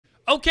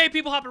Okay,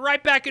 people, hopping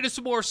right back into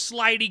some more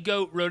Slidey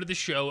Goat Road to the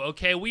Show,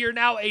 okay? We are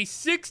now a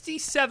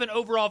 67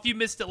 overall. If you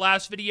missed it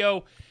last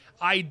video,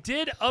 I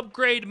did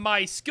upgrade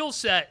my skill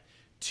set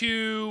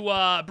to,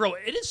 bro,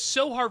 it is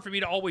so hard for me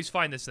to always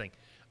find this thing.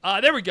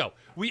 There we go.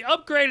 We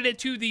upgraded it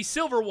to the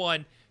silver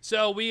one,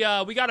 so we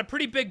got a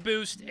pretty big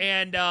boost,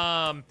 and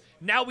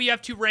now we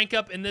have to rank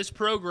up in this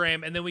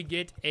program, and then we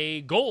get a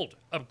gold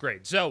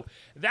upgrade. So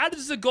that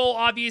is the goal,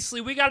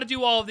 obviously. We got to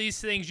do all of these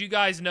things. You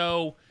guys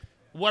know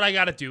what I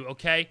got to do,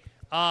 okay?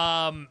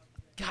 God,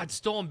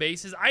 stolen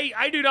bases.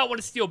 I do not want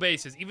to steal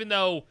bases, even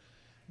though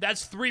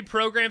that's 3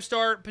 program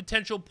star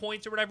potential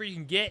points or whatever you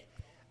can get.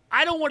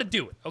 I don't want to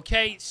do it,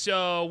 okay?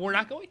 So we're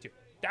not going to.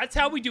 That's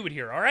how we do it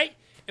here, all right?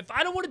 If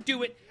I don't want to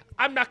do it,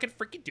 I'm not going to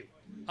freaking do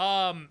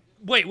it.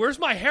 Wait, where's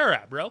my hair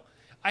at, bro?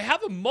 I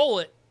have a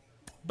mullet,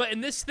 but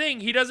in this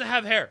thing, he doesn't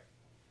have hair.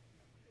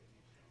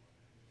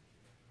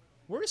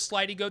 Where is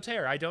Slidey Goat's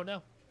hair? I don't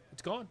know.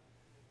 It's gone.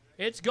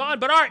 It's gone,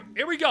 but all right,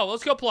 here we go.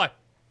 Let's go play.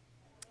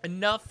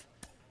 Enough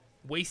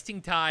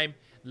wasting time.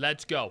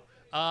 Let's go.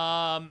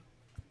 Bullpen.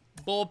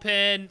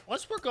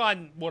 Let's work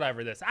on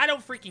whatever this. I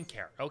don't freaking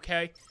care,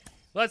 okay?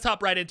 Let's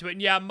hop right into it.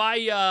 And yeah,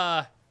 my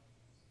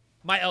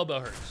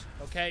elbow hurts,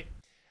 okay?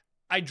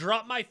 I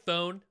dropped my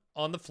phone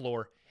on the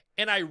floor,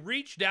 and I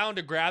reached down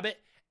to grab it.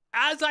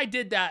 As I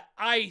did that,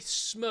 I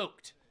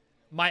smoked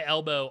my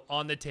elbow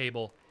on the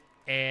table,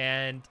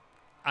 and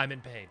I'm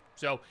in pain.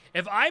 So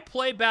if I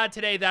play bad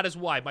today, that is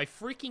why. My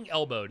freaking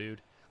elbow,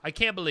 dude. I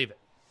can't believe it.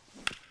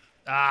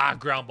 Ah,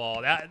 ground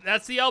ball.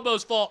 That's the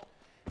elbow's fault.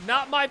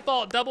 Not my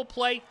fault. Double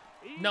play.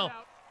 No,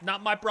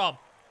 not my problem.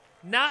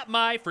 Not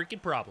my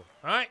freaking problem.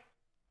 All right?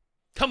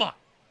 Come on.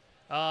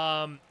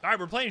 All right,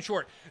 we're playing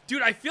short.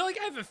 Dude, I feel like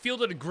I haven't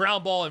fielded a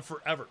ground ball in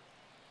forever.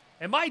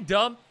 Am I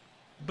dumb?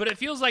 But it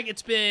feels like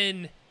it's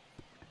been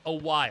a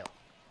while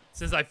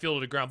since I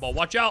fielded a ground ball.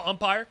 Watch out,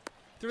 umpire.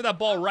 Threw that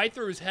ball right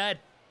through his head.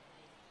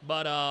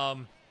 But,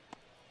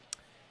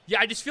 yeah,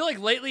 I just feel like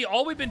lately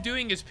all we've been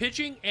doing is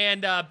pitching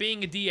and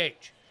being a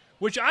DH,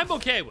 which I'm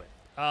okay with.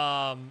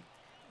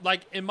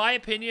 Like, in my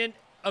opinion,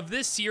 of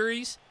this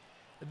series,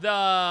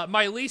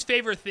 my least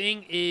favorite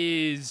thing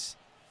is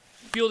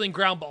fielding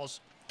ground balls.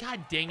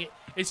 God dang it.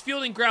 It's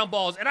fielding ground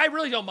balls, and I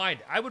really don't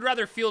mind it. I would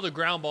rather field a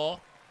ground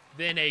ball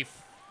than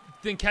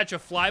catch a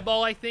fly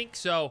ball, I think.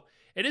 So,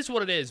 it is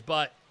what it is,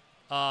 but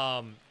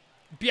yeah,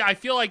 I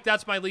feel like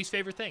that's my least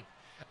favorite thing.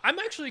 I'm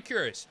actually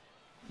curious.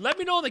 Let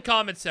me know in the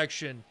comment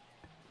section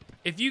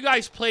if you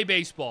guys play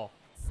baseball.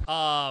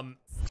 Well,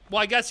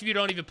 I guess if you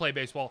don't even play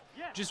baseball,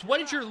 just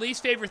what is your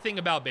least favorite thing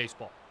about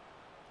baseball?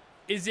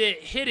 Is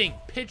it hitting,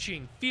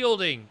 pitching,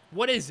 fielding?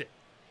 What is it?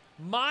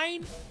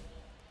 Mine,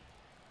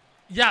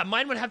 yeah,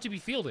 mine would have to be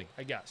fielding,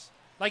 I guess.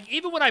 Like,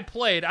 even when I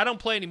played, I don't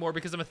play anymore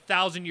because I'm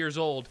 1,000 years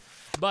old.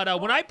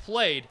 But when I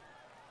played,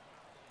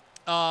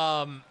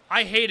 I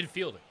hated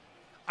fielding.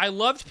 I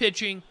loved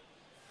pitching.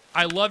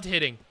 I loved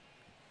hitting.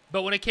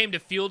 But when it came to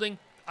fielding,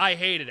 I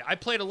hated it. I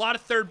played a lot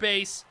of third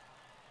base,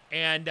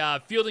 and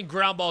fielding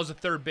ground balls at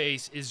third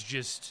base is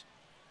just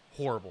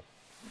horrible.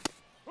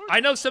 I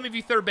know some of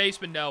you third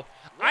basemen know.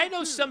 I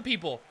know some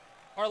people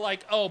are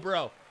like, oh,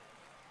 bro,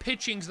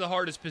 pitching's the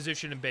hardest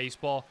position in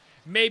baseball.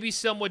 Maybe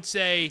some would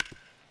say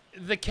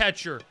the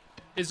catcher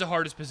is the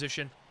hardest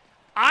position.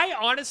 I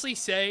honestly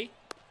say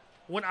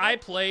when I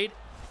played,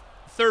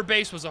 third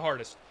base was the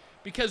hardest.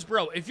 Because,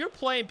 bro, if you're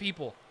playing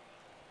people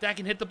that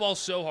can hit the ball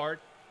so hard,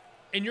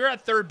 and you're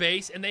at third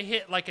base, and they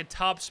hit like a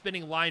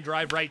top-spinning line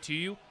drive right to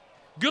you,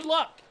 good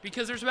luck,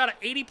 because there's about an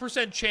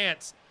 80%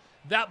 chance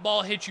that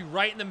ball hits you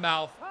right in the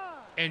mouth,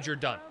 and you're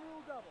done.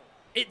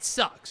 It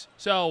sucks.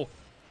 So,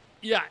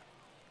 yeah.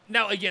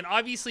 Now, again,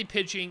 obviously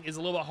pitching is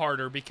a little bit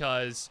harder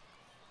because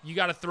you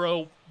got to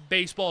throw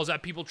baseballs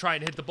at people trying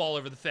to hit the ball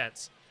over the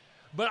fence.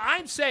 But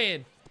I'm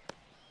saying,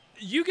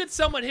 you get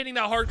someone hitting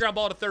that hard ground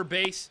ball to third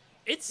base,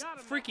 it's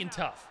freaking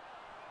tough.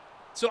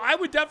 So I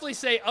would definitely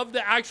say of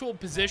the actual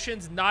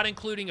positions, not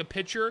including a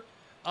pitcher,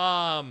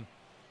 oh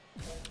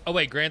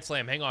wait, grand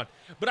slam, hang on.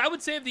 But I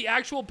would say of the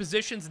actual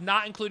positions,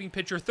 not including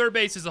pitcher, third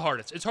base is the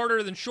hardest. It's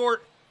harder than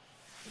short,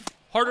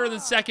 harder than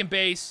second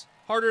base,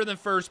 harder than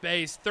first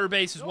base. Third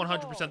base is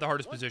 100% the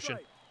hardest position,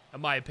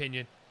 in my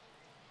opinion.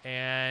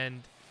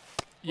 And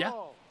yeah,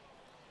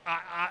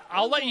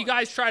 I'll let you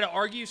guys try to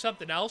argue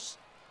something else.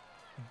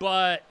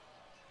 But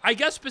I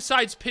guess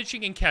besides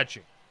pitching and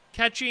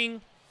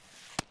catching,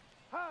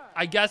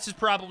 I guess is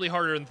probably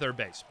harder than third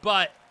base.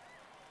 But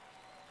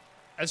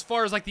as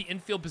far as like the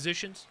infield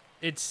positions,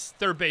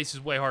 third base is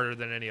way harder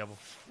than any of them.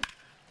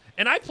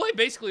 And I play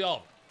basically all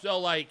of them. So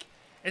like,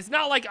 it's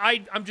not like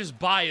I'm just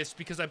biased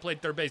because I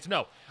played third base.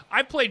 No,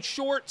 I played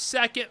short,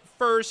 second,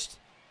 first.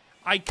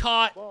 I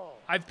caught,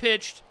 I've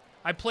pitched,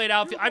 I played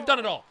outfield. I've done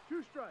it all.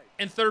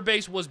 And third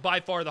base was by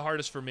far the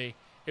hardest for me.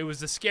 It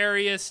was the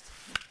scariest.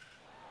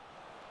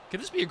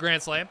 Could this be a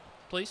grand slam,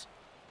 please?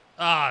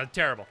 Ah,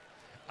 terrible.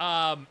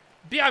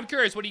 But yeah, I'm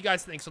curious, what do you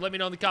guys think? So let me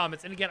know in the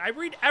comments. And again, I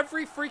read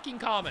every freaking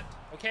comment,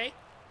 okay?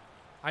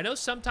 I know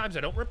sometimes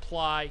I don't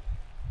reply,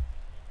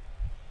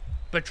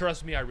 but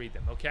trust me, I read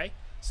them, okay?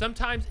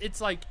 Sometimes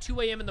it's like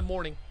 2 a.m. in the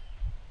morning,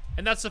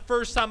 and that's the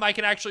first time I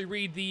can actually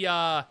read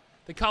the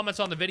comments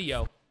on the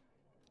video.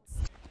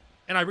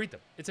 And I read them.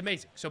 It's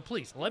amazing. So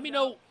please, let me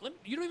know.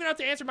 You don't even have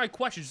to answer my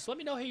questions. Just let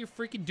me know how you're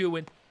freaking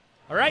doing.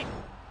 All right?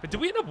 But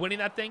did we end up winning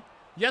that thing?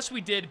 Yes,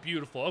 we did.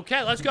 Beautiful.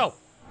 Okay, let's go.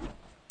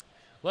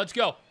 Let's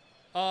go.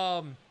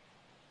 Bro,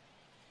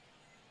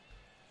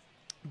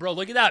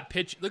 look at that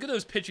pitch. Look at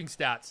those pitching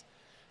stats.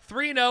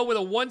 3-0 with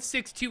a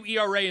 1.62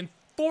 ERA and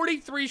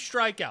 43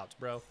 strikeouts,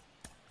 bro.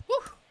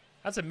 Woo.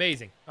 That's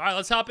amazing. All right,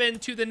 let's hop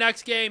into the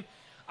next game.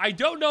 I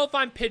don't know if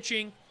I'm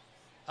pitching.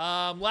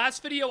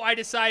 Last video, I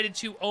decided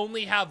to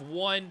only have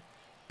one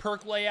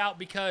perk layout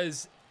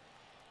because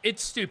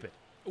it's stupid.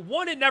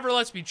 One, it never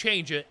lets me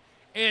change it.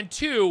 And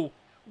two,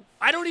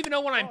 I don't even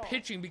know when I'm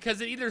pitching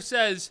because it either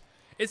says,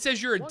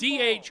 you're a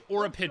DH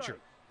or a pitcher.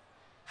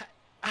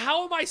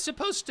 How am I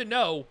supposed to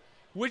know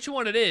which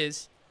one it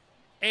is?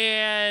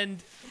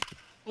 And,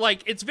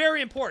 like, it's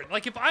very important.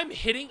 Like, if I'm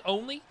hitting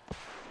only,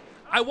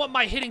 I want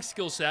my hitting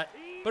skill set.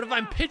 But if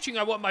I'm pitching,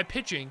 I want my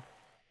pitching.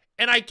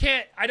 And I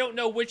don't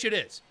know which it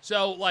is.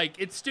 So, like,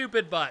 it's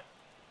stupid, but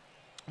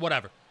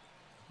whatever.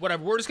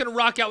 Whatever. We're just going to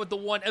rock out with the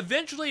one.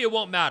 Eventually, it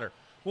won't matter.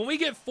 When we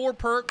get 4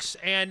 perks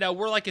and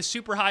we're like a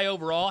super high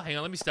overall. Hang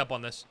on, let me step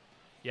on this.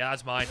 Yeah,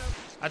 that's mine.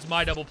 That's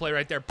my double play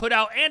right there. Put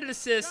out and an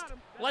assist.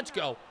 Let's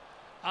go.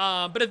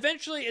 But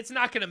eventually, it's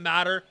not going to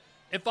matter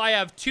if I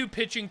have 2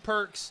 pitching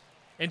perks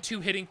and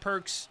 2 hitting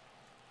perks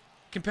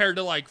compared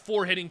to, like,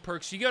 4 hitting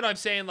perks. You get what I'm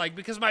saying? Like,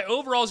 because my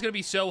overall is going to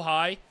be so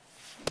high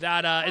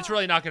that it's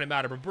really not going to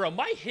matter. But, bro,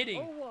 my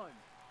hitting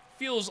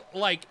feels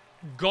like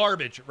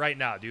garbage right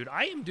now, dude.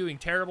 I am doing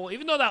terrible.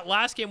 Even though that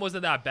last game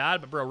wasn't that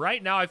bad. But, bro,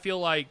 right now I feel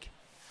like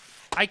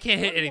I can't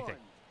hit anything.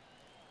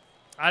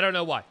 I don't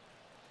know why.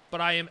 But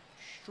I am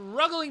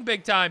struggling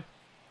big time.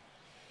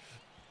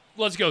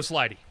 Let's go,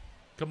 Slidey.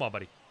 Come on,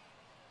 buddy.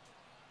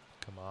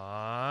 Come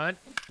on.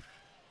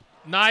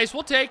 Nice.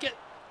 We'll take it.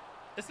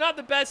 It's not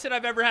the best hit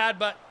I've ever had,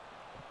 but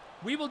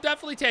we will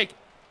definitely take it.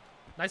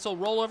 Nice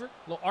little rollover.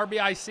 Little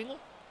RBI single.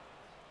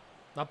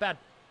 Not bad.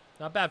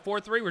 Not bad.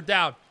 4-3. We're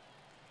down.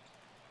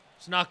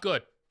 It's not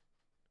good.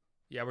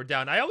 Yeah, we're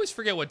down. I always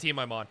forget what team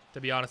I'm on,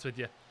 to be honest with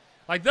you.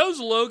 Like, those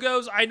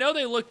logos, I know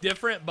they look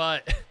different,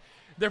 but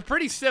they're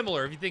pretty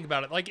similar if you think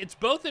about it. Like, it's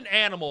both an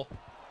animal.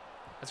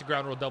 That's a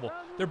ground rule double.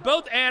 They're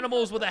both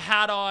animals with a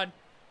hat on,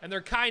 and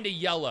they're kind of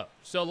yellow.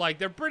 So, like,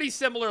 they're pretty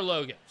similar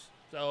logos.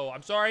 So,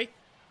 I'm sorry.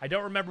 I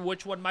don't remember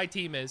which one my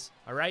team is.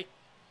 All right?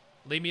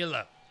 Leave me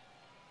alone.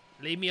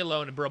 Leave me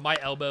alone. And, bro, my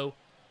elbow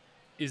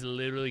is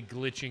literally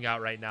glitching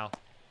out right now.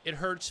 It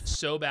hurts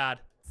so bad.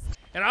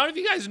 And I don't know if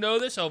you guys know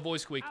this. Oh,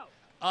 voice squeak.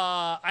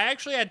 I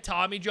actually had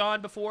Tommy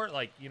John before.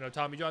 Like, you know,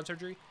 Tommy John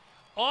surgery.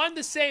 On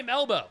the same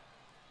elbow.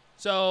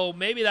 So,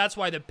 maybe that's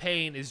why the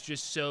pain is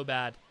just so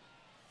bad.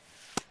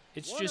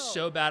 It's just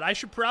so bad. I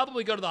should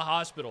probably go to the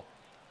hospital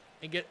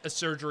and get a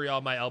surgery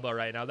on my elbow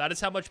right now. That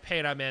is how much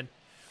pain I'm in.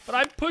 But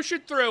I'm pushing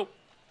through.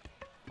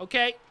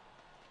 Okay.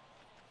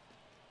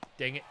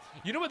 Dang it.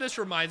 You know what this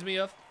reminds me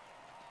of?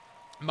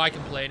 My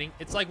complaining.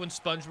 It's like when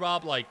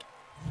SpongeBob, like,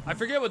 I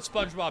forget what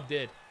SpongeBob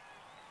did.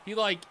 He,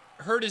 like,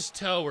 hurt his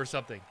toe or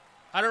something.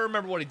 I don't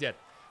remember what he did.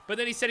 But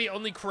then he said he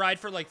only cried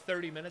for, like,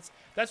 30 minutes.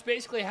 That's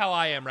basically how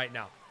I am right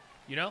now.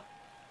 You know?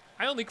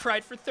 I only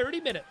cried for 30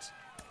 minutes.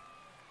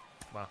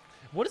 Wow.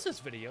 What is this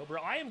video,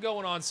 bro? I am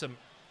going on some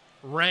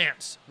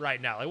rants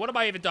right now. Like, what am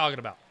I even talking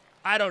about?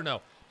 I don't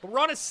know. But we're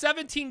on a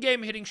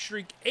 17-game hitting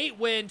streak, 8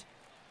 wind,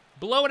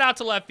 blowing out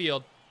to left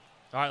field.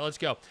 All right, let's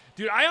go.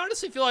 Dude, I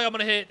honestly feel like I'm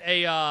going to hit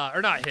a,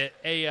 or not hit,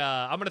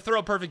 I'm going to throw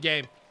a perfect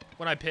game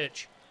when I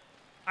pitch.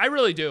 I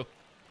really do.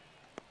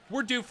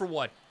 We're due for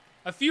one.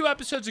 A few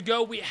episodes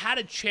ago, we had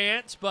a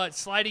chance, but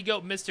Slidey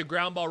Goat missed a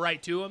ground ball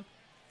right to him.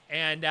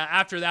 And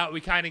after that,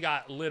 we kind of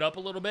got lit up a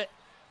little bit.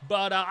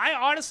 But I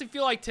honestly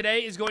feel like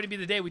today is going to be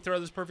the day we throw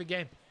this perfect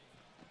game.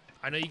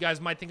 I know you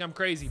guys might think I'm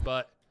crazy,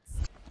 but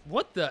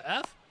what the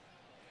F?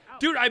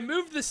 Dude, I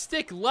moved the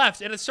stick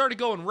left, and it started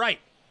going right.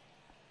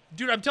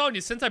 Dude, I'm telling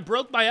you, since I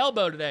broke my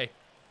elbow today,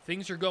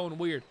 things are going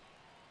weird.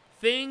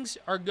 Things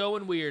are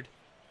going weird.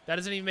 That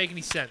doesn't even make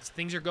any sense.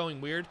 Things are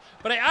going weird.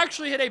 But I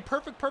actually hit a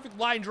perfect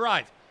line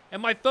drive,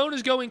 and my phone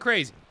is going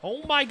crazy.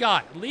 Oh, my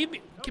God. Leave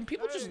me. Can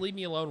people just leave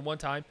me alone one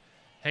time?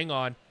 Hang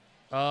on.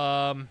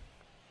 Hang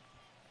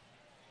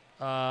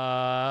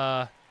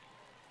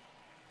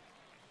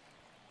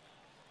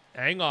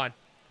on.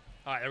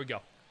 All right, there we go.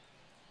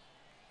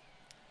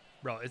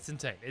 Bro, it's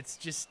insane. It's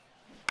just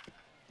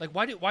like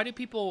why do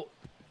people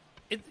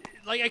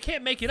like I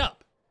can't make it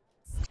up.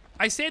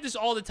 I say this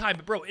all the time,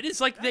 but bro, it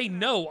is like they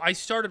know I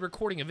started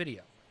recording a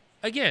video.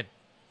 Again.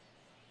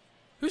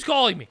 Who's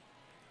calling me?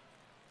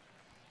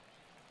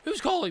 Who's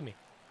calling me?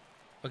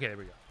 Okay, there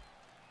we go.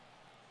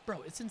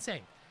 Bro, it's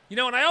insane. You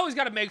know, and I always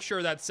got to make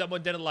sure that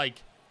someone didn't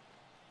like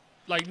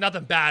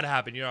nothing bad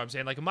happened, you know what I'm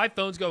saying? Like if my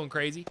phone's going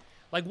crazy,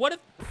 like what if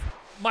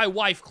my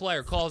wife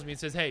Claire calls me and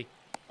says, "Hey,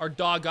 our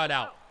dog got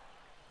out."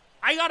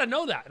 I gotta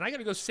know that, and I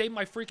gotta go save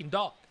my freaking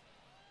dog.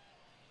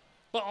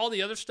 But all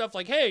the other stuff,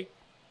 like, hey,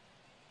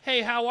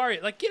 how are you?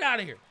 Like, get out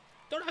of here.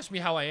 Don't ask me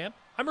how I am.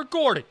 I'm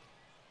recording.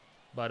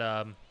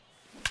 But,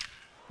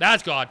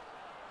 that's gone.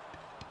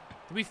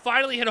 Did we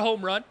finally hit a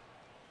home run?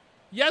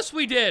 Yes,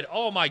 we did.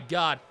 Oh, my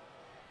God.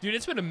 Dude,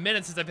 it's been a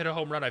minute since I've hit a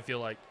home run, I feel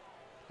like.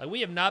 Like,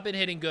 we have not been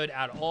hitting good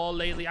at all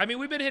lately. I mean,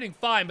 we've been hitting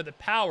fine, but the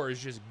power is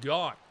just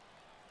gone.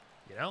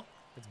 You know?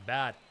 It's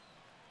bad.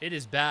 It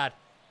is bad.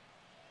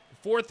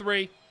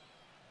 4-3.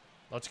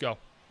 Let's go.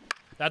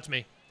 That's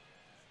me.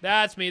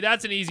 That's me.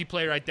 That's an easy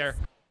play right there.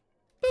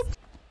 Boop.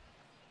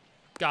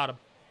 Got him.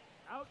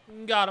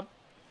 Got him.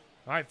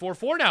 All right,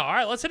 4-4 now. All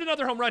right, let's hit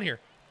another home run here.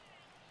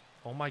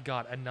 Oh, my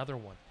God. Another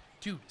one.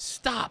 Dude,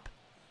 stop.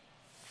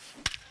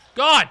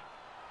 God.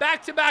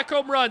 Back-to-back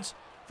home runs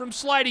from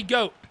Slidey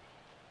Goat.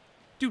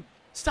 Dude,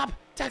 stop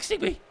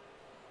texting me.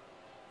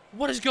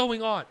 What is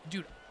going on?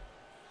 Dude,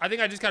 I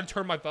think I just got to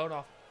turn my phone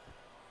off.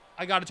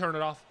 I got to turn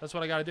it off. That's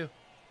what I got to do.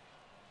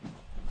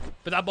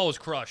 But that ball was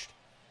crushed.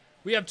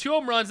 We have 2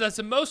 home runs. That's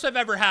the most I've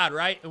ever had,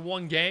 right, in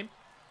one game?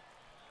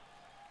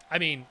 I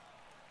mean,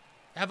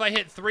 have I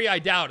hit 3? I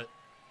doubt it.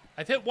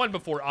 I've hit 1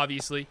 before,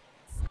 obviously.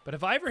 But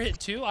have I ever hit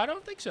 2? I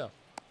don't think so.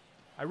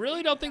 I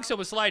really don't think so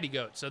with Slidey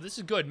Goat. So this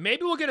is good.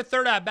 Maybe we'll get a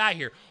third at bat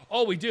here.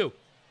 Oh, we do.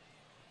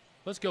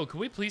 Let's go. Can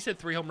we please hit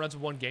 3 home runs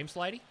in one game,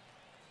 Slidey?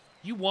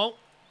 You won't.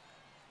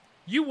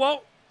 You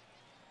won't.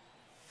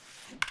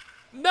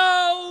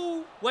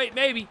 No. Wait,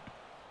 maybe.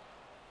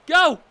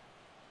 Go.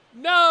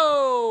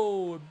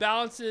 No.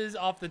 Bounces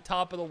off the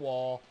top of the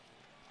wall.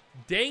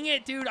 Dang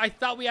it, dude. I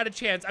thought we had a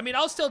chance. I mean,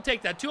 I'll still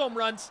take that. 2 home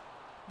runs.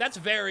 That's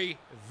very,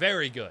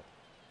 very good.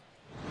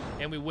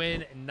 And we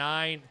win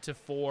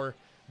 9-4.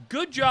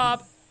 Good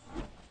job,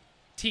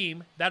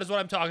 team. That is what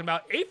I'm talking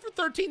about. 8 for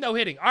 13, though,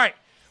 hitting. All right.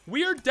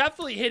 We are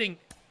definitely hitting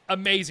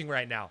amazing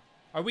right now.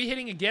 Are we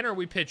hitting again or are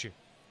we pitching?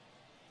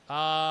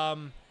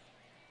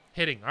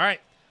 Hitting. All right.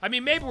 I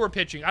mean, maybe we're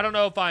pitching. I don't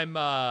know if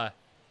I'm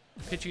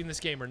pitching this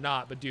game or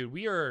not. But, dude,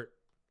 we are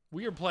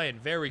playing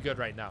very good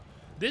right now.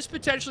 This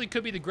potentially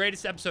could be the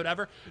greatest episode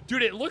ever.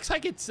 Dude, it looks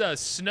like it's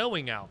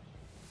snowing out.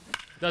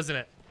 Doesn't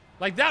it?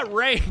 Like, that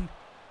rain.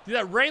 Dude,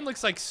 that rain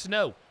looks like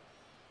snow.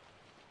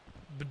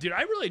 But, dude,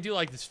 I really do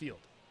like this field.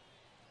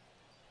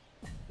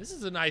 This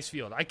is a nice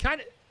field. I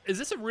kind of... Is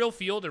this a real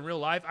field in real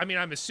life? I mean,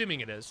 I'm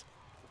assuming it is.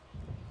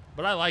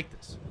 But I like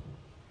this.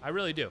 I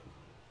really do.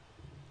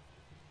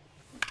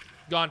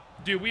 Gone.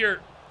 Dude,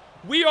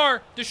 we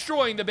are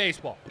destroying the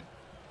baseball.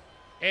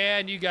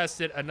 And you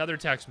guessed it, another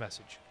text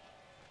message.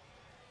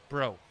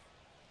 Bro.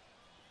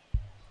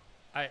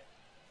 I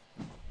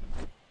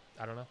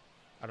don't know.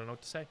 I don't know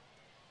what to say.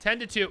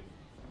 10-2.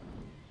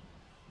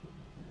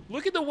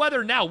 Look at the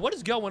weather now. What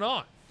is going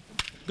on?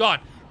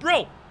 Gone.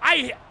 Bro,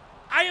 I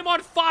am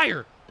on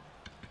fire.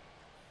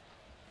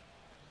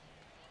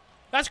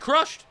 That's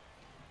crushed.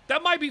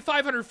 That might be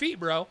 500 feet,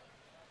 bro.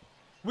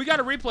 We got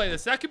to replay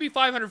this. That could be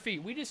 500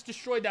 feet. We just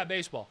destroyed that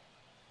baseball.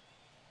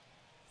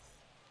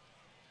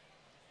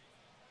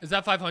 Is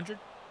that 500?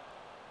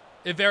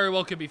 It very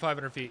well could be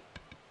 500 feet.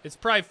 It's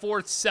probably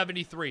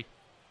 473.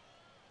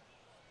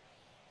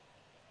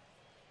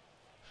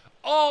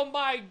 Oh,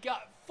 my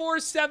God.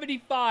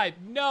 475.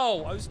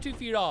 No, I was 2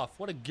 feet off.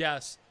 What a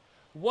guess.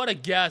 What a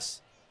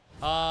guess.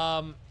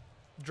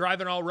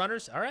 Driving all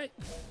runners. All right.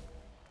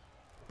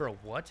 Bro,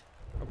 what?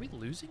 Are we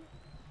losing?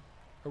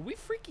 Are we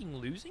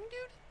freaking losing,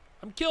 dude?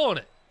 I'm killing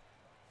it.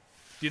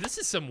 Dude, this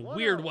is some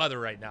weird weather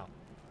right now.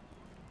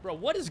 Bro,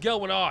 what is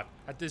going on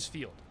at this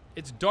field?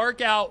 It's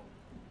dark out.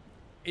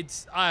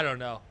 It's, I don't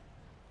know.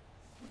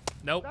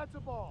 Nope. That's a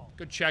ball.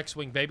 Good check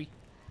swing, baby.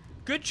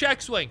 Good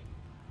check swing.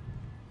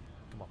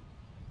 Come on.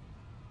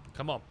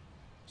 Come on.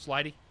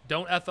 Slidey.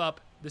 Don't F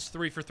up. This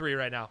 3 for 3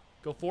 right now.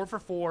 Go 4 for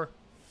 4.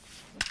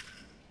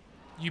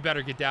 You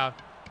better get down.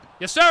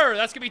 Yes, sir.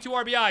 That's going to be 2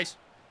 RBIs.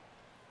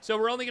 So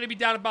we're only going to be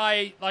down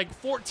by, like,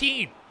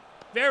 14.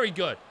 Very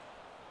good.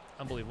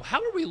 Unbelievable. How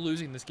are we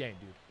losing this game,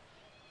 dude?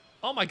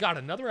 Oh, my God.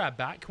 Another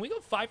at-bat. Can we go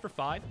 5 for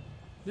 5?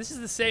 This is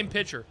the same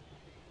pitcher.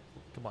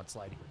 Come on,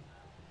 Slidey.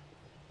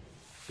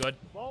 Good.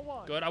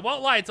 Good. I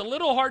won't lie. It's a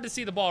little hard to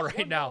see the ball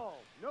right now.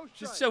 It's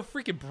just so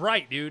freaking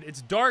bright, dude.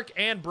 It's dark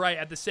and bright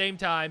at the same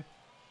time.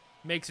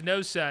 Makes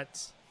no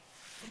sense.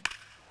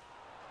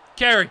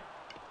 Carry.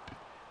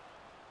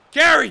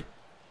 Carry.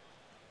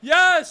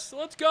 Yes.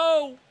 Let's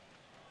go.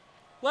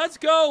 Let's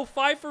go.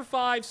 5 for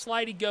 5.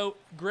 Slidey Goat.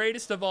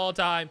 Greatest of all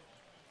time.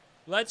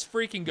 Let's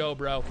freaking go,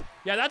 bro.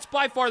 Yeah, that's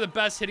by far the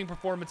best hitting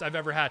performance I've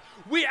ever had.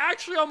 We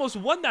actually almost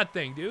won that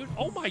thing, dude.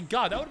 Oh, my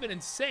God. That would have been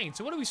insane.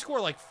 So what did we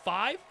score, like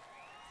 5?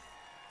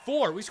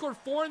 4. We scored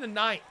 4 in the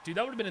 9th. Dude,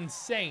 that would have been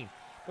insane.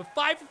 But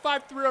 5 for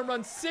 5, 3 home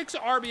runs, 6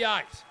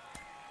 RBIs.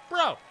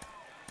 Bro,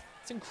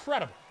 it's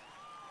incredible.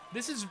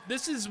 This is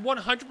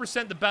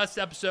 100% the best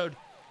episode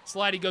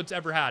Slidey Goat's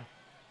ever had.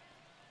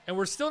 And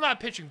we're still not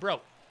pitching, bro.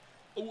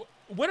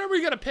 When are we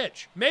going to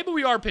pitch? Maybe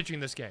we are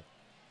pitching this game.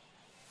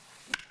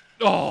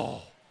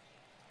 Oh.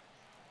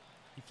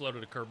 He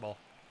floated a curveball.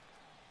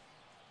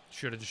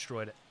 Should have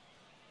destroyed it.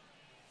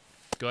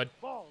 Good.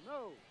 Ball,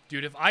 no.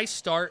 Dude, if I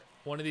start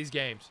one of these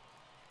games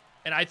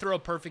and I throw a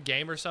perfect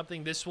game or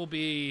something, this will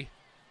be...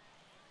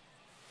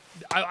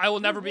 I will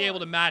never be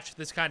able to match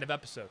this kind of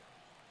episode.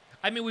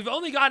 I mean, we've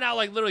only gotten out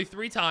like literally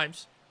 3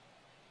 times.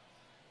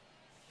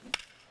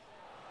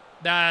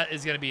 That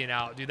is going to be an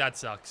out. Dude, that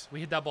sucks. We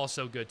hit that ball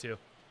so good, too.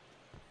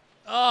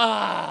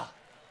 Ah!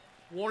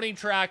 Warning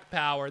track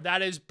power.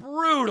 That is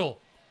brutal.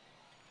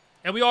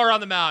 And we are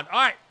on the mound. All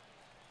right.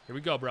 Here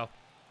we go, bro.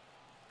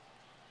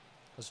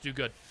 Let's do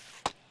good.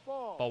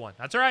 Ball 1.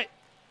 That's all right.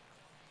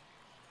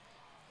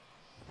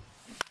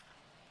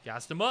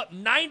 Gassed him up.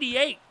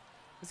 98.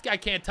 This guy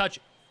can't touch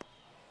it.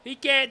 He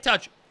can't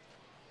touch it.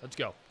 Let's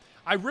go.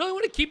 I really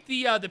want to keep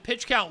the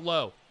pitch count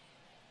low,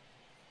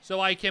 so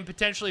I can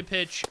potentially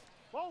pitch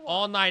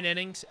all 9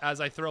 innings as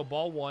I throw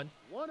ball 1.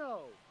 1-0.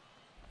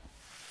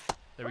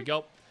 There we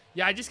go.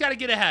 Yeah, I just got to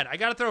get ahead. I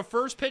got to throw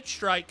first pitch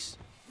strikes.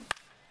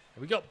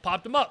 There we go.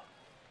 Popped him up.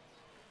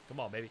 Come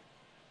on, baby.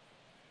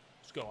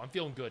 Let's go. I'm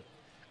feeling good.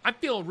 I'm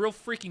feeling real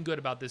freaking good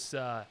about this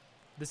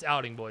this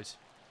outing, boys.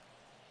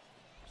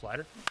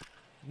 Slider.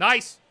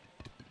 Nice.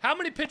 How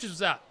many pitches was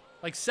that?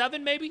 Like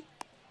 7, maybe?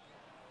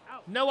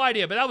 No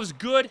idea, but that was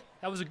good.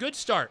 That was a good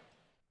start.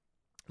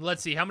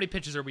 Let's see. How many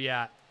pitches are we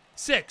at?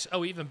 6.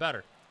 Oh, even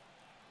better.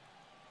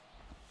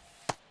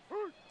 There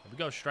we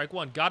go. Strike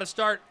 1. Got to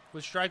start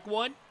with strike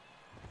 1.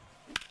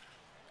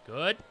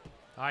 Good.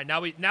 All right,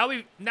 now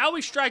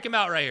we strike him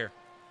out right here.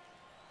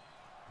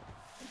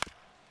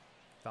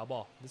 Foul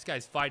ball. This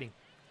guy's fighting.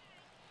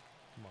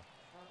 Come on.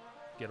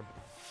 Get him.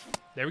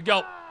 There we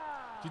go.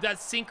 Dude, that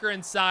sinker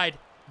inside.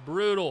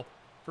 Brutal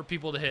for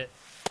people to hit.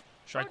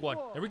 Strike 1.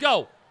 There we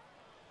go.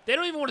 They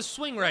don't even want to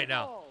swing right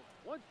now.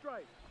 1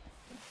 strike.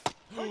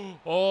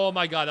 Oh,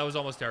 my God. That was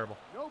almost terrible.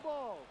 No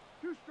ball.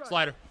 2 strikes.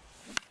 Slider.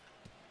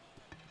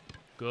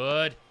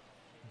 Good.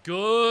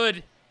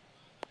 Good.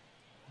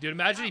 Dude,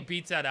 imagine he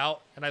beats that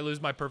out and I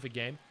lose my perfect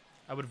game.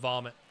 I would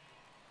vomit.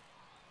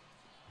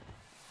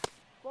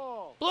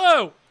 Ball.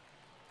 Blue.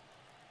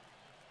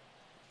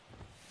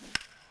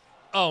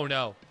 Oh,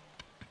 no.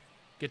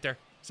 Get there.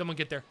 Someone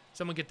get there.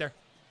 Someone get there.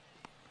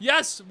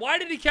 Yes. Why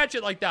did he catch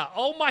it like that?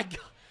 Oh, my God.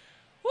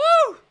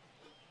 Woo!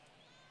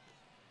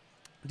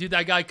 Dude,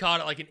 that guy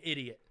caught it like an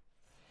idiot.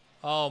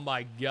 Oh,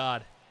 my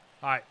God.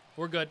 All right.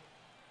 We're good.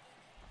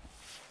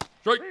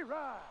 Strike.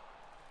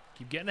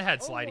 Keep getting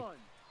ahead, Slidey.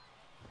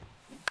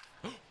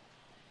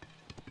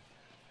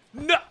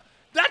 No!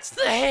 That's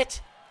the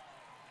hit!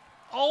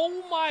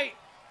 Oh, my...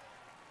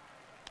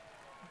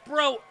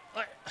 Bro.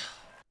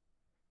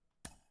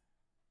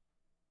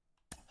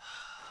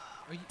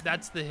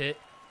 That's the hit.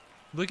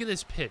 Look at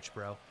this pitch,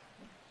 bro.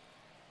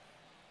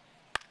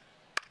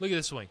 Look at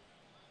this swing.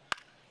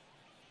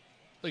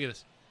 Look at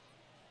this.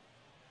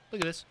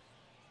 Look at this.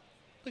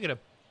 Look at him.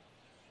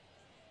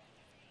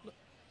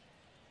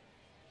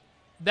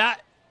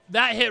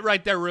 That hit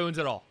right there ruins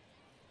it all.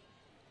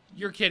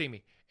 You're kidding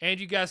me. And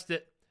you guessed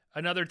it.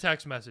 Another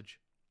text message.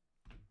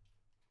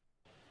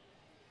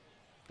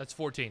 That's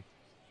 14.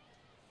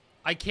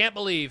 I can't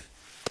believe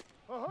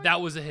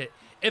that was a hit.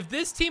 If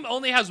this team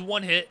only has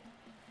 1 hit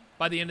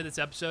by the end of this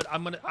episode,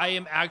 I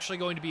am actually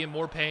going to be in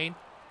more pain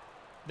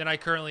than I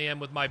currently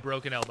am with my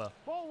broken elbow.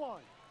 Ball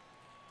 1.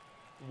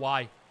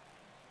 Why?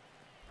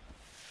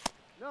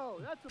 No,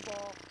 that's a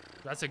ball.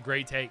 That's a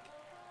great take.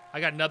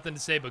 I got nothing to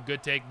say but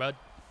good take, bud.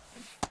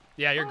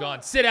 Yeah, you're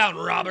gone. Sit down,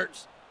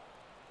 Roberts.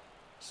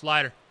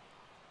 Slider.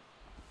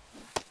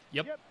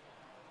 Yep.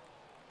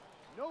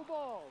 No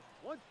balls.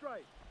 1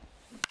 strike.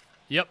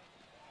 Yep.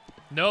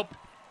 Nope.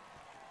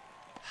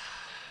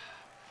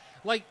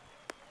 Like,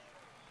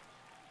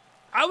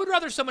 I would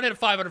rather someone hit a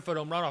 500-foot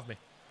home run off me.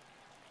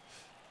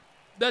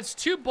 That's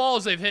 2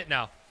 balls they've hit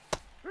now.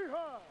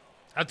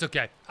 That's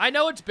okay. I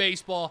know it's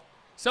baseball.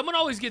 Someone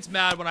always gets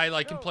mad when I,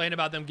 like, complain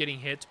about them getting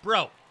hits.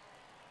 Bro,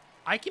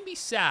 I can be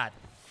sad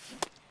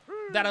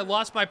that I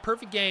lost my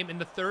perfect game in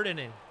the 3rd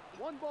inning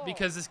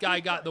because this guy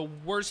got the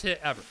worst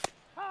hit ever.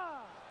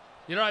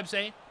 You know what I'm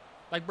saying?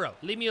 Like, bro,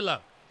 leave me alone.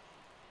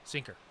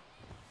 Sinker.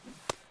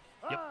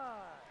 Yep.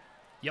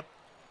 Yep.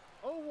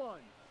 0-1.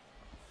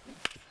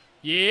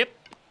 Yep.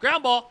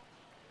 Ground ball.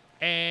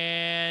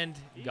 And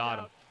got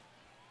him.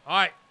 All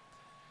right.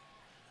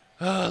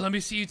 Let me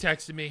see you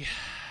texted me.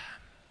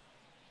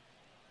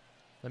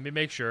 Let me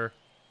make sure.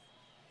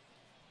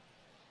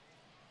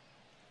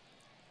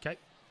 Okay.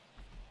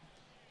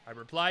 I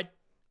replied,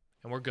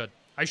 and we're good.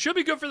 I should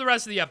be good for the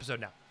rest of the episode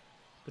now.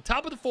 The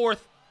top of the 4th.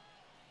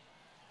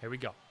 Here we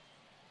go.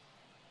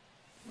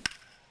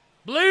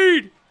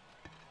 Bleed!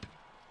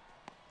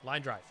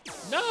 Line drive.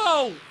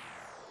 No!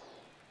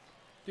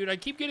 Dude, I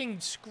keep getting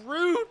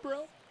screwed,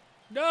 bro.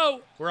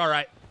 No! We're all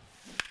right.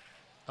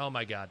 Oh,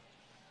 my God.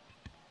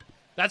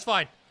 That's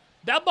fine.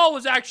 That ball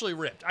was actually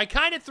ripped. I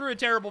kind of threw a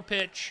terrible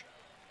pitch.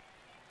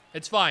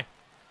 It's fine.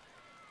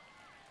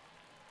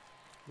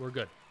 We're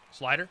good.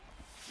 Slider.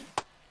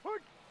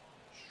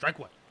 Strike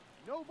 1.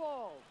 No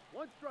balls.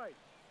 1 strike.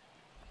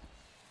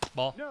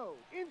 Ball. No.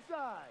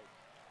 Inside.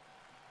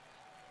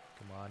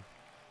 Come on.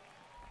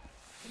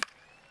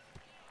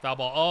 Foul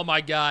ball. Oh,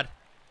 my God.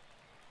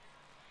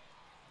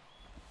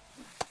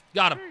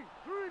 Got him.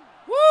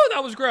 Woo,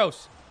 that was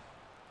gross.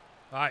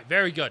 All right,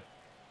 very good.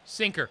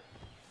 Sinker.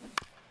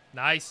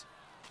 Nice.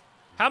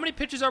 How many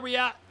pitches are we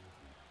at?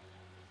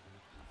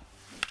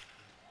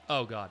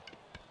 Oh, God.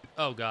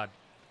 Oh, God.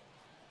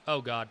 Oh,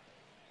 God.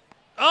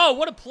 Oh,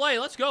 what a play.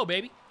 Let's go,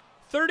 baby.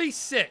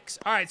 36.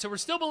 All right, so we're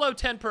still below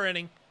 10 per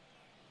inning.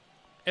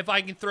 If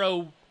I can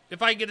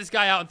get this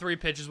guy out in 3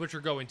 pitches, which we're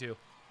going to.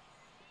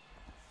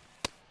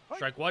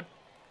 Strike 1.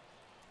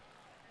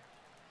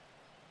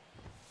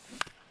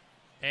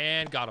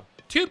 And got him.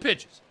 2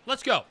 pitches.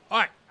 Let's go. All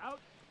right.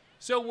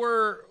 So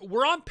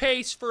we're on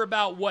pace for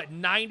about, what,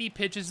 90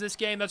 pitches this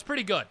game? That's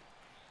pretty good.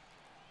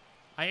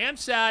 I am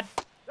sad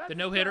the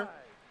no-hitter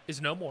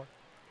is no more.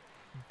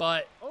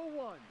 But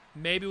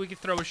maybe we could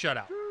throw a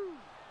shutout.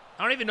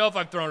 I don't even know if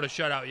I've thrown a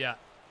shutout yet.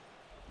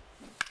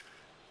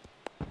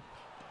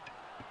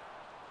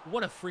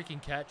 What a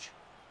freaking catch.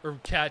 Or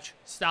catch.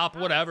 Stop.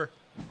 Whatever.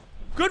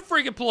 Good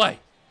freaking play.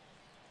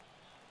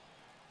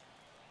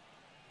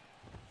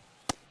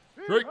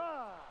 Strike.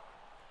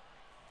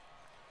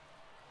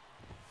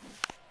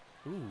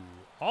 Ooh.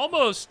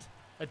 Almost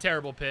a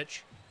terrible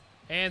pitch.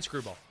 And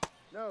screwball.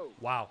 No.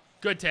 Wow.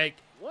 Good take.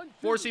 1-2.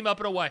 Force him up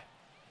and away.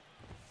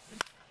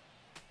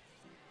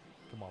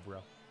 Come on, bro.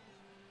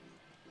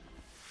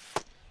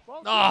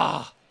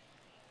 Ah.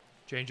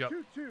 Change up.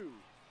 2-2.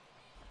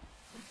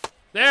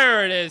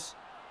 There it is.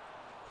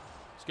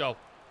 Let's go.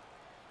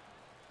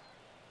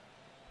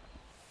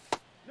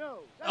 No.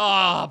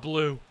 Ah,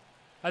 blue.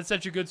 That's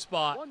such a good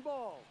spot. 1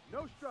 ball,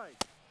 no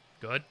strike.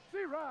 Good.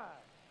 See right.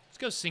 Let's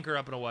go sinker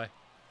up and away.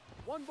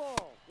 1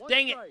 ball, 1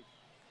 Dang it. strike.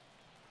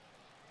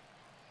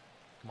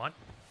 Come on.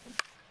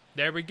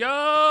 There we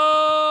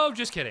go.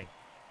 Just kidding.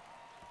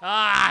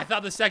 Ah, I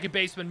thought the second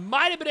baseman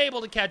might have been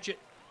able to catch it.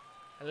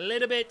 A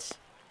little bit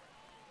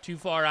too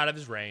far out of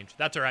his range.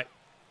 That's all right.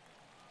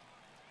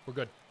 We're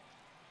good.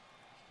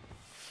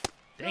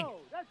 Dang. No,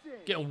 that's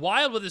it. Getting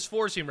wild with his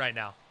four seam right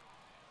now.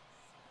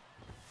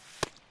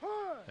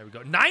 There we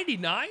go.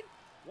 99?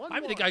 I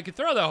didn't think I could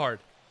throw that hard.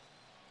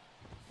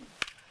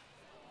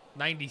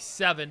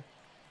 97.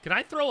 Can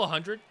I throw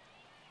 100?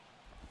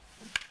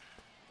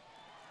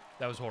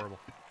 That was horrible.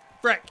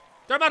 Frick.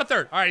 Throw him out a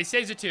third. All right, he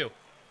saves it 2.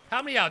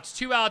 How many outs?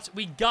 2 outs.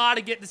 We got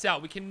to get this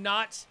out. We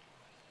cannot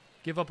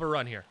give up a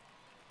run here.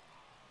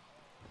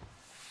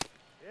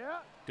 Yeah.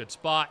 Good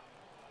spot.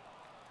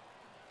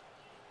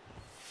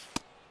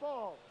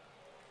 Ball.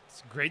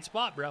 It's a great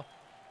spot, bro.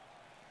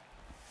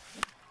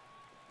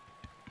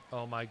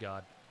 Oh, my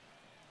God.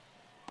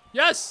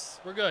 Yes,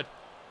 we're good.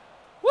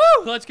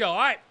 Woo, let's go. All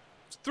right,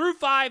 through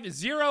 5,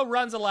 0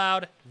 runs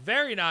allowed.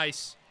 Very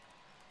nice.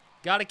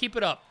 Got to keep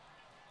it up.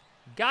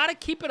 Got to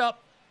keep it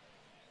up.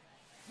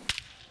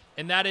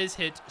 And that is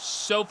hit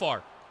so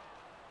far.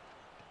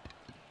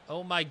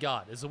 Oh, my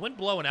God. Is the wind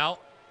blowing out?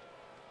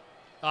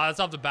 Oh, that's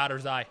off the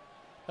batter's eye.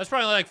 That's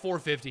probably like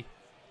 450.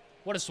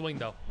 What a swing,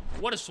 though.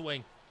 What a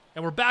swing.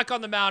 And we're back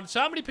on the mound. So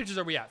how many pitches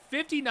are we at?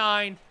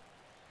 59.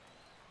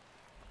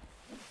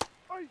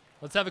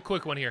 Let's have a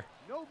quick one here.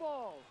 No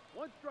balls,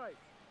 1 strike.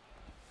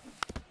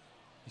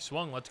 He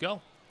swung. Let's go.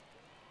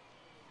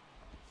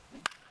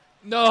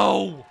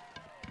 No.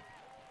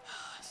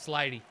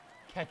 Slidey.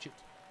 Catch it.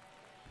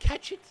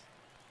 Catch it.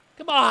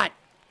 Come on.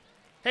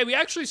 Hey, we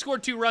actually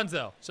scored 2 runs,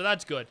 though. So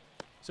that's good.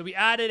 So we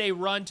added a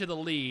run to the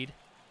lead.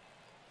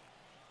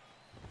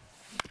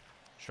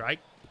 Strike.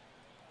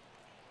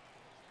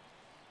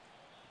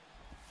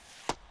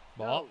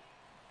 Ball. No.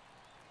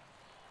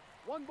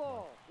 1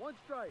 ball, 1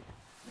 strike.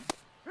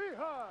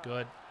 Hee-haw.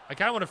 Good. I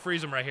kind of want to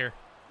freeze him right here.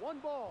 1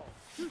 ball,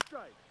 2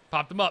 strikes.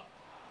 Popped him up.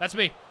 That's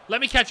me. Let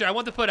me catch it. I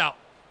want the put out.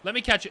 Let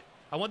me catch it.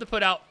 I want the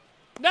put out.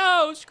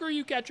 No, screw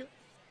you, catcher.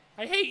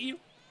 I hate you.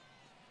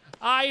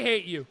 I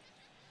hate you.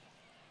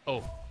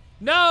 Oh.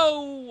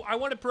 No, I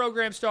wanted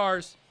program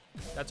stars.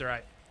 That's all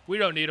right. We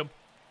don't need them.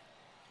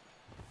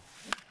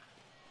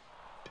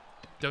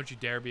 Don't you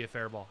dare be a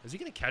fair ball. Is he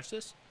going to catch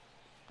this?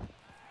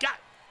 God,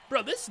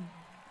 bro, this,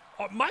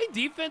 my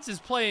defense is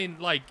playing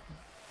like,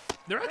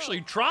 they're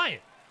actually trying.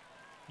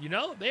 You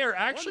know, they are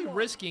actually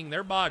risking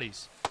their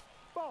bodies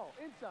Ball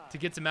inside. to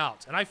get some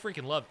outs, and I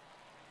freaking love it.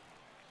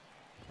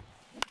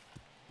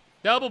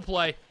 Double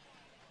play.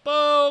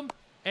 Boom.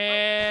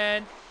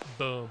 And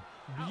boom.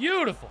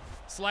 Beautiful.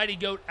 Slidey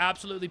Goat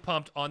absolutely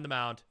pumped on the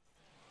mound.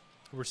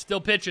 We're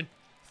still pitching.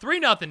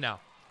 3-0 now.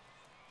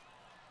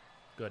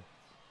 Good.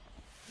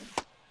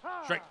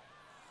 Strike.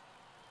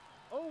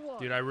 0-1.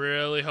 Dude, I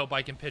really hope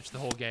I can pitch the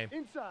whole game.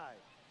 Inside.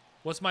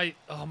 What's my...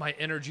 Oh, my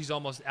energy's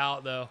almost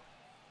out, though.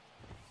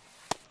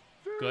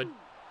 2. Good.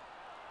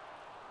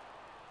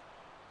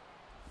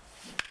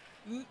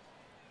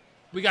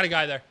 We got a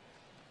guy there.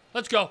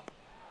 Let's go.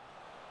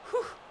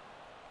 Whew.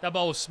 That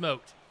ball was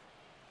smoked.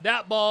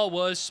 That ball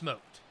was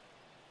smoked.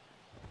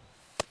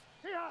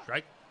 Hee-haw.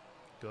 Strike.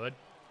 Good.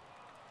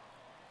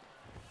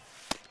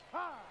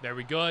 Ha.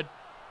 Very good.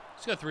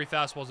 He's got 3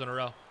 fastballs in a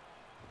row.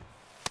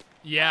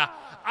 Yeah.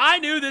 I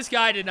knew this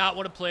guy did not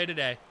want to play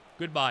today.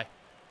 Goodbye.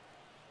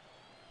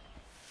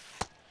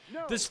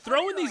 No. Does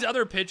throwing these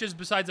other pitches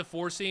besides a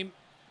four seam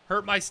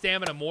hurt my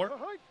stamina more?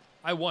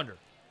 I wonder.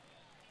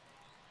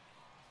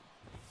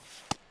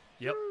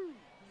 Yep.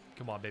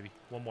 Come on, baby.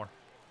 One more.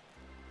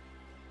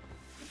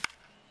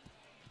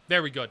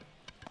 Very good.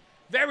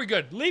 Very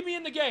good. Leave me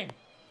in the game.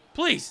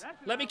 Please,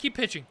 let me keep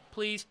pitching.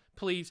 Please,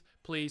 please,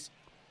 please.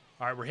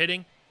 All right, we're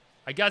hitting.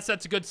 I guess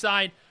that's a good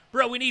sign.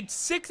 Bro, we need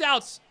 6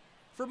 outs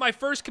for my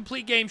first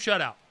complete game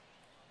shutout.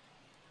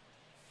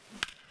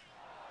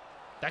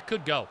 That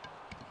could go.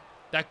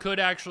 That could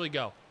actually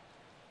go.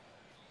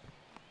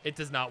 It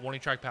does not.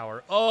 Warning track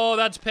power. Oh,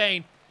 that's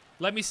pain.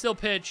 Let me still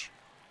pitch.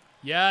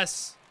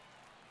 Yes.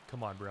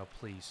 Come on, bro,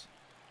 please.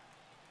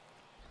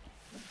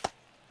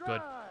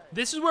 Good.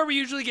 This is where we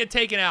usually get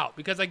taken out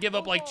because I give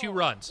up like 2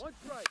 runs.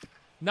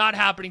 Not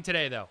happening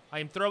today, though. I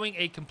am throwing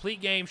a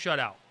complete game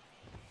shutout.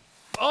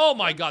 Oh,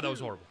 my God, that was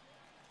horrible.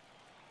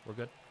 We're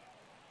good.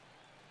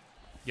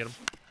 Get him.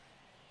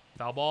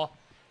 Foul ball.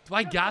 Do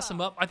I gas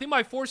him up? I think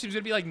my four seam's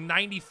going to be like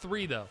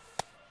 93, though.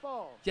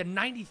 Yeah,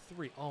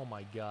 93. Oh,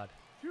 my God.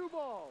 2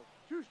 balls,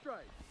 2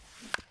 strikes.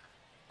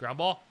 Ground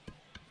ball.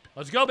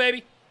 Let's go,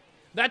 baby.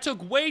 That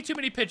took way too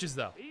many pitches,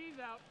 though. He's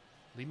out.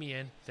 Leave me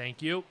in.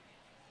 Thank you.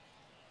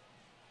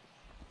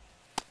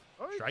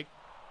 Strike.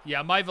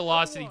 Yeah, my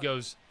velocity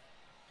goes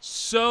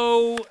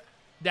so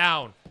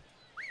down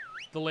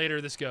the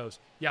later this goes.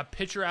 Yeah,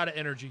 pitcher out of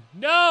energy.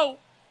 No!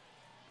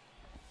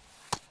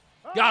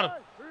 Got him.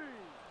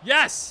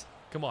 Yes!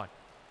 Come on.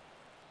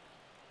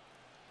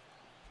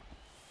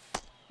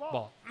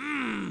 Ball.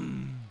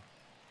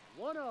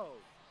 1-0.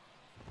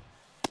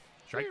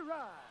 Strike.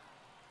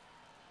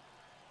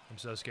 I'm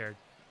so scared.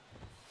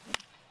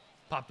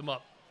 Pop them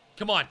up.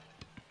 Come on.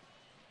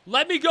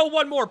 Let me go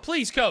one more,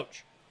 please,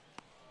 coach.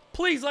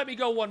 Please let me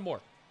go one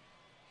more.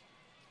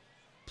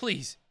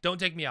 Please, don't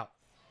take me out.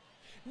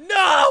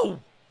 No!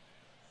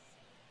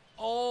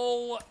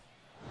 Oh.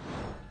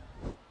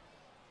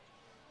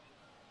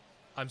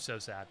 I'm so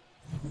sad.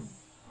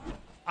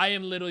 I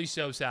am literally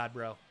so sad,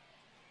 bro.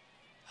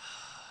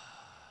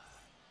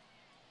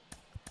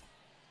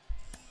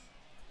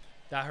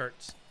 That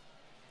hurts.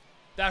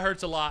 That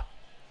hurts a lot.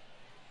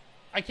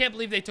 I can't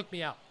believe they took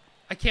me out.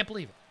 I can't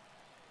believe it.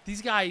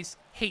 These guys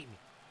hate me.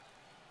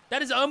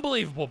 That is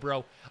unbelievable,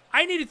 bro.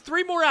 I needed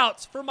 3 more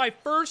outs for my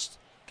first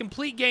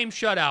complete game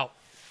shutout,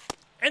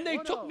 and they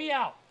took me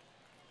out.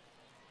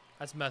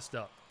 That's messed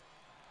up.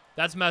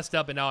 That's messed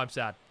up, and now I'm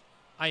sad.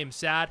 I am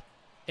sad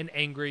and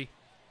angry.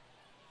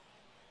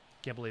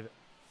 Can't believe it.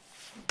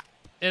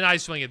 And I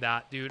swing at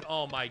that, dude.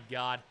 Oh, my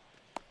God.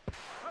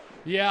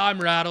 Yeah, I'm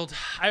rattled.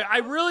 I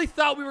really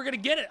thought we were going to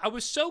get it. I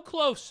was so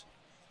close.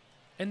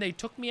 And they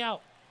took me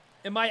out.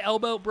 And my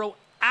elbow, bro.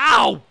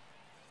 Ow!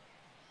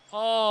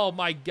 Oh,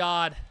 my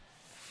God.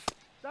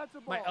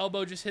 My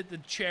elbow just hit the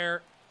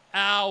chair.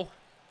 Ow.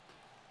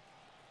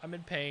 I'm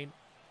in pain.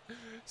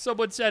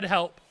 Someone said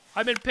help.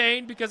 I'm in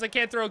pain because I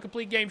can't throw a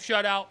complete game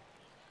shutout.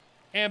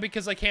 And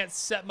because I can't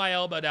set my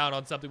elbow down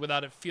on something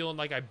without it feeling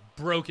like I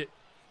broke it.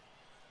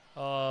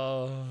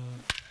 Gone.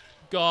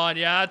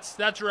 Yeah,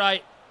 that's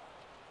right.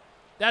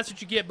 That's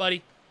what you get,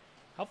 buddy.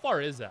 How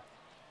far is that?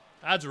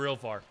 That's real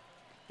far.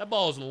 That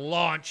ball is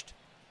launched.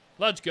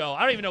 Let's go.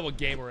 I don't even know what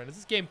game we're in. Is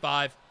this game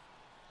 5?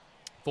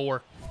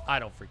 4? I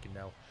don't freaking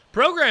know.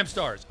 Program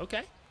stars.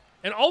 Okay.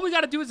 And all we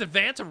got to do is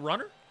advance a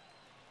runner?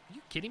 Are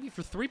you kidding me?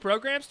 For 3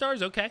 program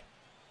stars? Okay.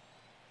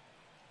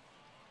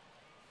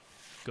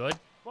 Good.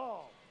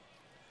 Ball.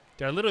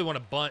 Dude, I literally want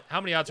to bunt.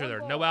 How many outs are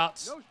there? No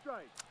outs? No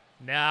strike.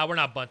 Nah, we're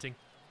not bunting.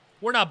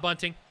 We're not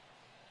bunting.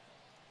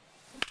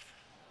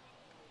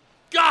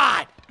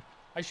 God!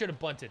 I should have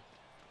bunted.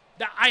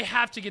 I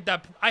have to get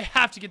that. I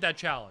have to get that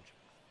challenge.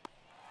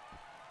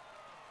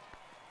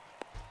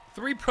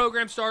 3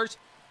 program stars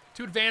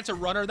to advance a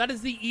runner. That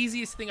is the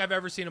easiest thing I've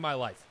ever seen in my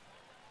life.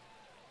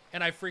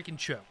 And I freaking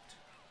choked.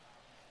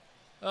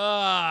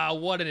 Ah,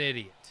 what an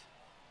idiot.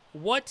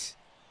 What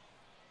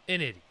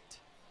an idiot.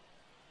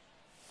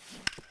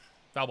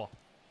 Foul ball.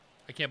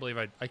 I can't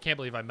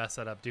believe I messed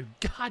that up, dude.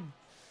 God.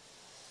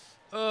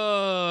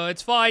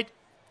 It's fine.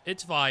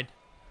 It's fine.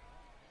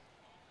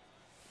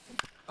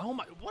 Oh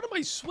my, what am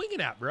I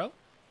swinging at, bro?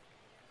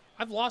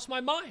 I've lost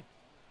my mind.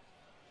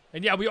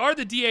 And yeah, we are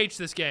the DH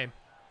this game.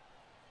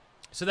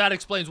 So that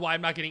explains why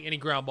I'm not getting any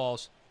ground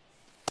balls.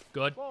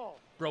 Good.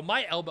 Bro,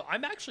 my elbow,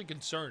 I'm actually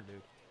concerned,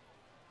 dude.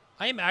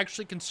 I am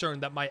actually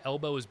concerned that my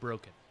elbow is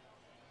broken.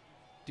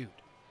 Dude,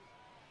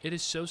 it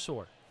is so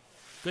sore.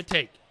 Good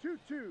take. 2-2.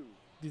 Dude,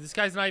 this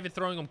guy's not even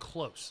throwing them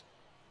close.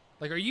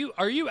 Like, are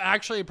you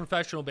actually a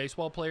professional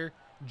baseball player?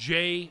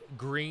 Jay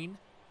Green?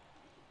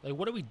 Like,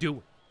 what are we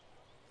doing?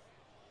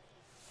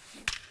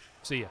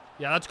 See ya.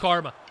 Yeah, that's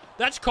karma.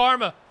 That's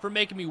karma for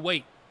making me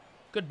wait.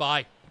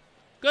 Goodbye.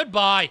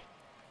 Goodbye.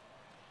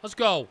 Let's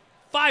go.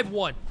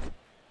 5-1.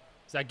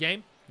 Is that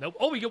game? Nope.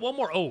 Oh, we get one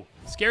more. Oh,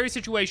 scary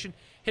situation.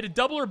 Hit a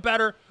double or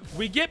better.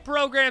 We get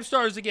program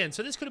stars again.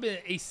 So this could have been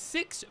a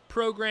 6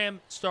 program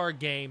star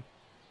game.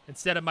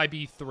 Instead, it might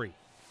be 3.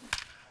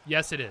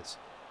 Yes, it is.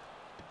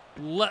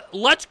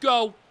 Let's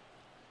go.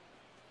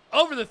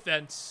 Over the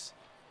fence.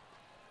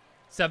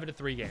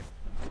 7-3 game.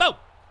 Boom.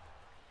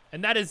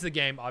 And that is the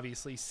game,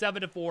 obviously.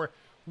 7-4.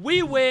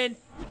 We win.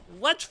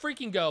 Let's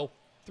freaking go.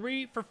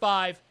 3 for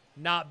 5.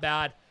 Not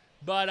bad.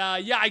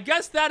 But, yeah, I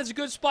guess that is a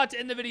good spot to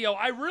end the video.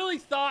 I really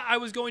thought I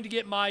was going to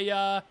get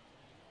my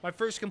my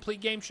first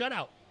complete game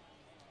shutout.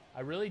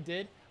 I really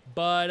did.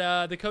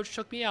 But the coach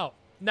took me out.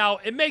 Now,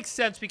 it makes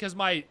sense because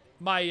my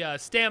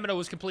stamina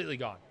was completely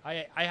gone.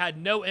 I had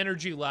no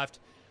energy left.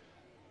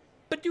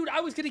 But, dude,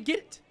 I was going to get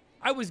it.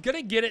 I was going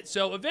to get it.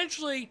 So,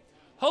 eventually,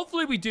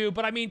 hopefully we do.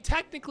 But, I mean,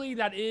 technically,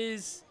 that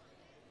is...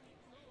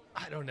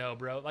 I don't know,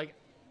 bro. Like,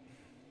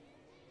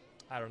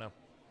 I don't know.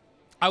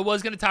 I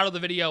was going to title the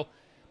video,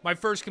 my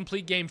first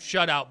complete game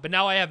shutout. But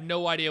now I have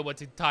no idea what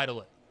to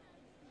title it.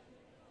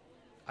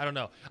 I don't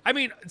know. I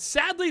mean,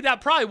 sadly, that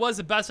probably was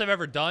the best I've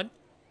ever done.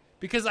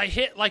 Because I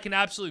hit like an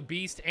absolute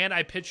beast and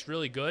I pitched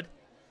really good.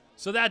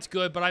 So that's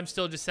good, but I'm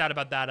still just sad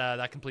about that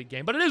that complete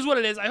game. But it is what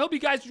it is. I hope you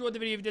guys enjoyed the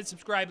video. If you did,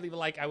 subscribe, leave a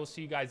like. I will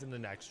see you guys in the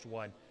next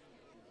one.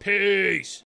 Peace.